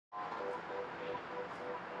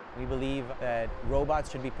We believe that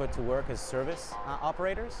robots should be put to work as service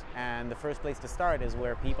operators, and the first place to start is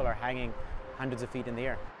where people are hanging hundreds of feet in the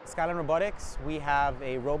air. Skyline Robotics, we have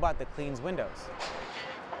a robot that cleans windows.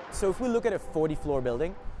 So if we look at a 40-floor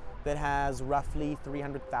building that has roughly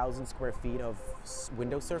 300,000 square feet of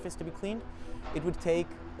window surface to be cleaned, it would take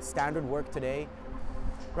standard work today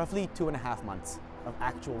roughly 2.5 months of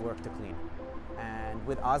actual work to clean. And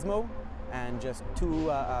with Osmo and just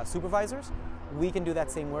 2 supervisors, we can do that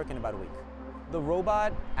same work in about a week. The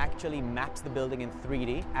robot actually maps the building in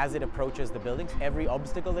 3D as it approaches the buildings. Every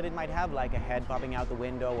obstacle that it might have, like a head popping out the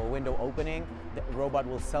window or window opening, the robot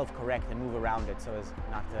will self-correct and move around it so as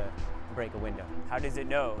not to break a window. How does it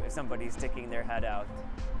know if somebody's sticking their head out?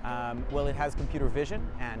 Well, it has computer vision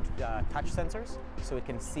and touch sensors, so it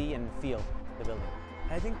can see and feel the building.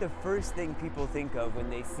 I think the first thing people think of when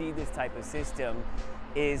they see this type of system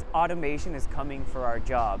is automation is coming for our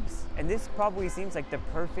jobs. And this probably seems like the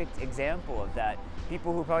perfect example of that.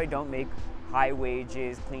 People who probably don't make high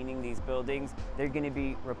wages cleaning these buildings, they're going to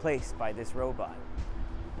be replaced by this robot.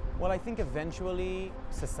 Well, I think eventually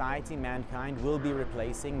society, mankind, will be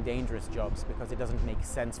replacing dangerous jobs because it doesn't make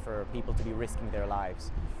sense for people to be risking their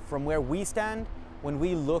lives. From where we stand, when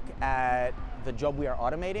we look at the job we are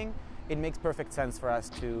automating, it makes perfect sense for us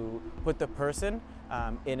to put the person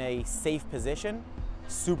in a safe position,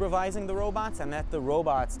 supervising the robots, and let the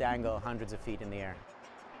robots dangle hundreds of feet in the air.